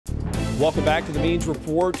Welcome back to the Means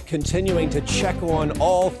Report, continuing to check on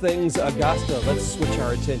all things Augusta. Let's switch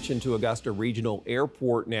our attention to Augusta Regional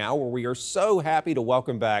Airport now, where we are so happy to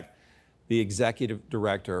welcome back the Executive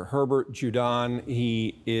Director, Herbert Judon.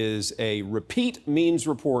 He is a repeat Means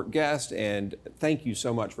Report guest, and thank you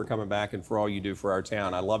so much for coming back and for all you do for our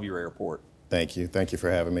town. I love your airport. Thank you. Thank you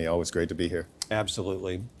for having me. Always great to be here.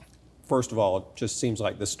 Absolutely. First of all, it just seems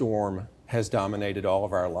like the storm has dominated all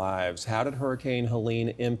of our lives. How did Hurricane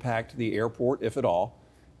Helene impact the airport, if at all?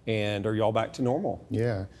 And are y'all back to normal?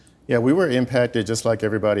 Yeah, we were impacted just like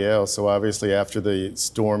everybody else. So obviously after the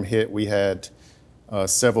storm hit, we had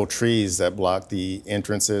several trees that blocked the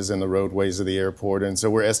entrances and the roadways of the airport. And so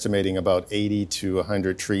we're estimating about 80 to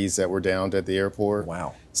 100 trees that were downed at the airport.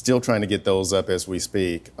 Wow. Still trying to get those up as we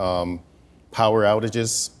speak. Power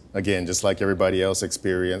outages, again, just like everybody else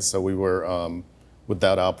experienced. So we were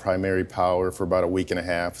without our primary power for about a week and a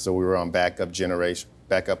half. So we were on backup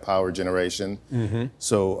power generation. Mm-hmm.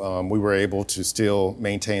 So we were able to still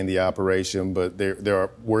maintain the operation, but there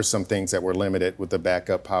were some things that were limited with the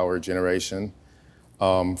backup power generation.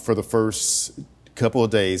 For the first couple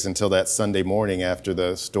of days until that Sunday morning after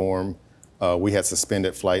the storm, we had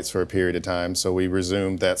suspended flights for a period of time. So we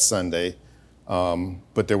resumed that Sunday,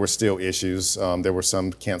 but there were still issues. There were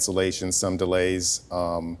some cancellations, some delays.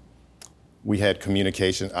 We had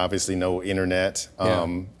communication, obviously no internet,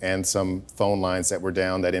 and some phone lines that were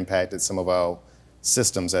down that impacted some of our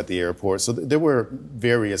systems at the airport. So there were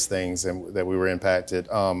various things that we were impacted.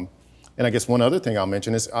 And I guess one other thing I'll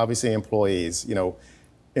mention is obviously employees. You know,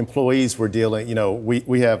 employees were dealing, you know,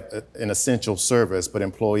 we have an essential service, but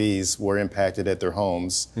employees were impacted at their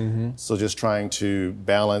homes. Mm-hmm. So just trying to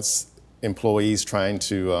balance employees trying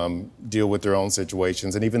to deal with their own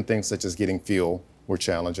situations, and even things such as getting fuel were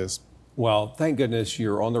challenges. Well, thank goodness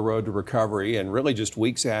you're on the road to recovery, and really just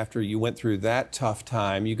weeks after you went through that tough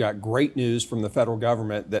time, you got great news from the federal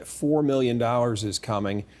government that $4 million is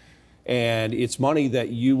coming, and it's money that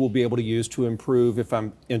you will be able to use to improve, if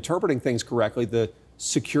I'm interpreting things correctly, the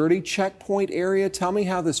security checkpoint area. Tell me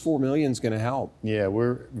how this $4 million is going to help. Yeah,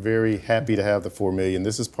 we're very happy to have the $4 million.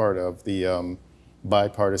 This is part of the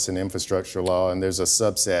bipartisan infrastructure law, and there's a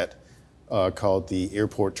subset called the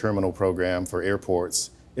Airport Terminal Program for airports.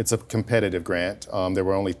 It's a competitive grant. There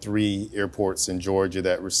were only 3 airports in Georgia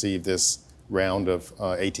that received this round of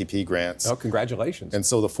ATP grants. Oh, congratulations. And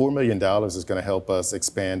so the $4 million is going to help us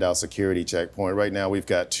expand our security checkpoint. Right now we've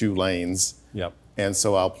got 2 lanes. Yep. And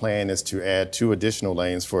so our plan is to add 2 additional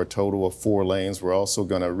lanes for a total of 4 lanes. We're also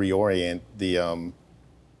going to reorient the,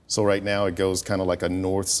 so right now it goes kind of like a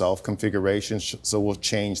north-south configuration. So we'll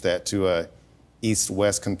change that to a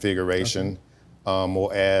east-west configuration. Okay.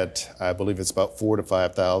 We'll add, I believe it's about 4,000 to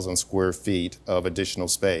 5,000 square feet of additional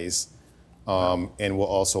space. And we'll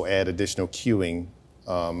also add additional queuing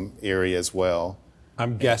area as well.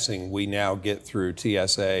 I'm guessing we now get through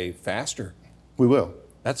TSA faster. We will.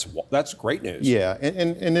 That's great news. Yeah,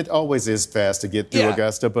 and it always is fast to get through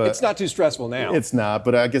Augusta, but it's not too stressful now. It's not,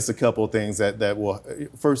 but I guess a couple of things that will,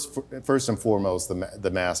 first and foremost,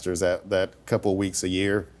 the masters, that couple of weeks a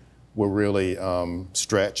year were really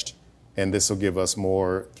stretched. And this will give us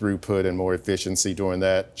more throughput and more efficiency during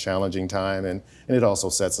that challenging time. And it also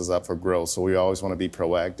sets us up for growth. So we always want to be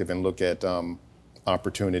proactive and look at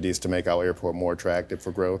opportunities to make our airport more attractive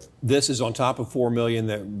for growth. This is on top of $4 million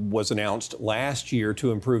that was announced last year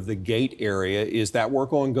to improve the gate area. Is that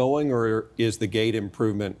work ongoing, or is the gate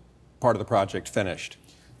improvement part of the project finished?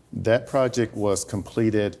 That project was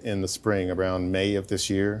completed in the spring, around May of this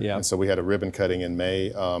year. Yeah. And so we had a ribbon cutting in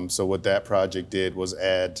May. So what that project did was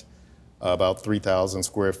add about 3,000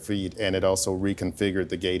 square feet, and it also reconfigured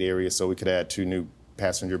the gate area so we could add 2 new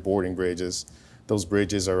passenger boarding bridges. Those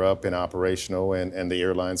bridges are up and operational, and the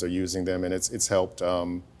airlines are using them, and it's helped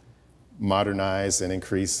modernize and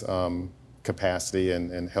increase capacity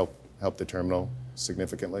and help the terminal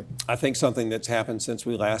significantly. I think something that's happened since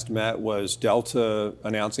we last met was Delta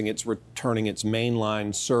announcing it's returning its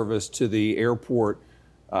mainline service to the airport.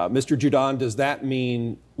 Mr. Judon, does that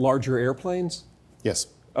mean larger airplanes? Yes.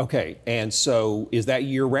 Okay, and so is that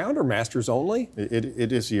year-round or masters only?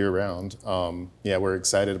 It is year-round. Yeah, we're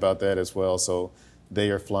excited about that as well. So they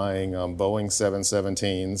are flying Boeing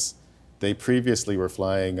 717s. They previously were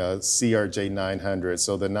flying CRJ 900.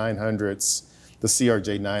 So the 900s, the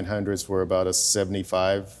CRJ 900s were about a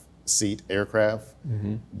 75-seat aircraft.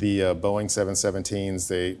 Mm-hmm. The Boeing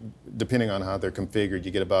 717s, depending on how they're configured,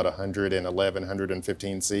 you get about 111,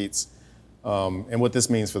 115 seats. And what this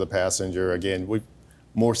means for the passenger, again,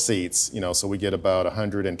 more seats, so we get about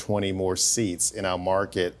 120 more seats in our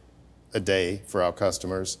market a day for our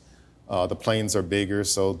customers. The planes are bigger,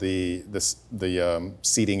 so the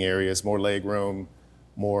seating areas, more leg room,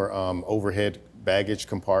 more overhead baggage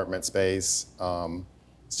compartment space.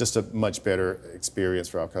 It's just a much better experience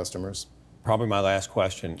for our customers. Probably my last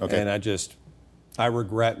question. Okay. And I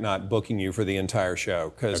regret not booking you for the entire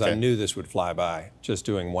show because I knew this would fly by just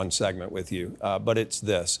doing one segment with you. But it's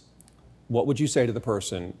this. What would you say to the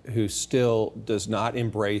person who still does not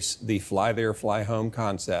embrace the fly there, fly home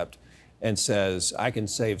concept and says, I can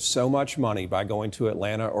save so much money by going to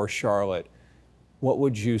Atlanta or Charlotte? What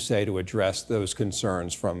would you say to address those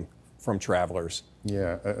concerns from travelers?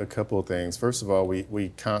 Yeah, a couple of things. First of all, we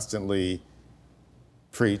constantly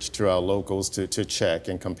preach to our locals to check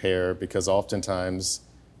and compare, because oftentimes,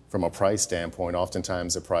 from a price standpoint,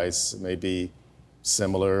 oftentimes the price may be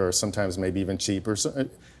similar or sometimes maybe even cheaper. So,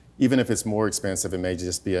 even if it's more expensive, it may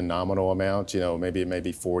just be a nominal amount. You know, maybe it may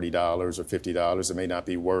be $40 or $50. It may not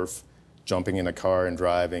be worth jumping in a car and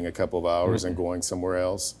driving a couple of hours and going somewhere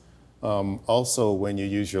else. Also, when you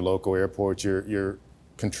use your local airport, you're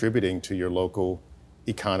contributing to your local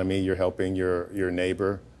economy. You're helping your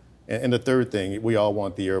neighbor. And the third thing, we all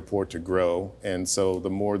want the airport to grow. And so the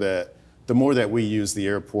more that we use the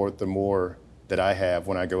airport, the more that I have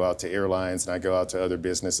when I go out to airlines and I go out to other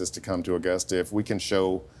businesses to come to Augusta. If we can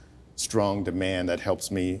show strong demand, that helps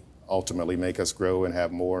me ultimately make us grow and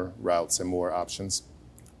have more routes and more options.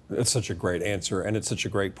 That's such a great answer, and it's such a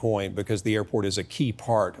great point, because the airport is a key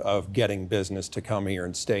part of getting business to come here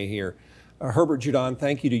and stay here. Herbert, Judon,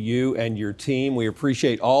 thank you to you and your team. We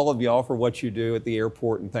appreciate all of y'all for what you do at the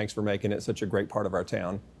airport, and thanks for making it such a great part of our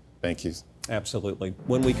town. Thank you. Absolutely.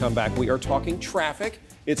 When we come back, we are talking traffic.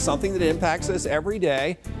 It's something that impacts us every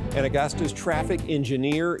day, and Augusta's traffic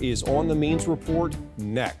engineer is on the Means Report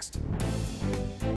next.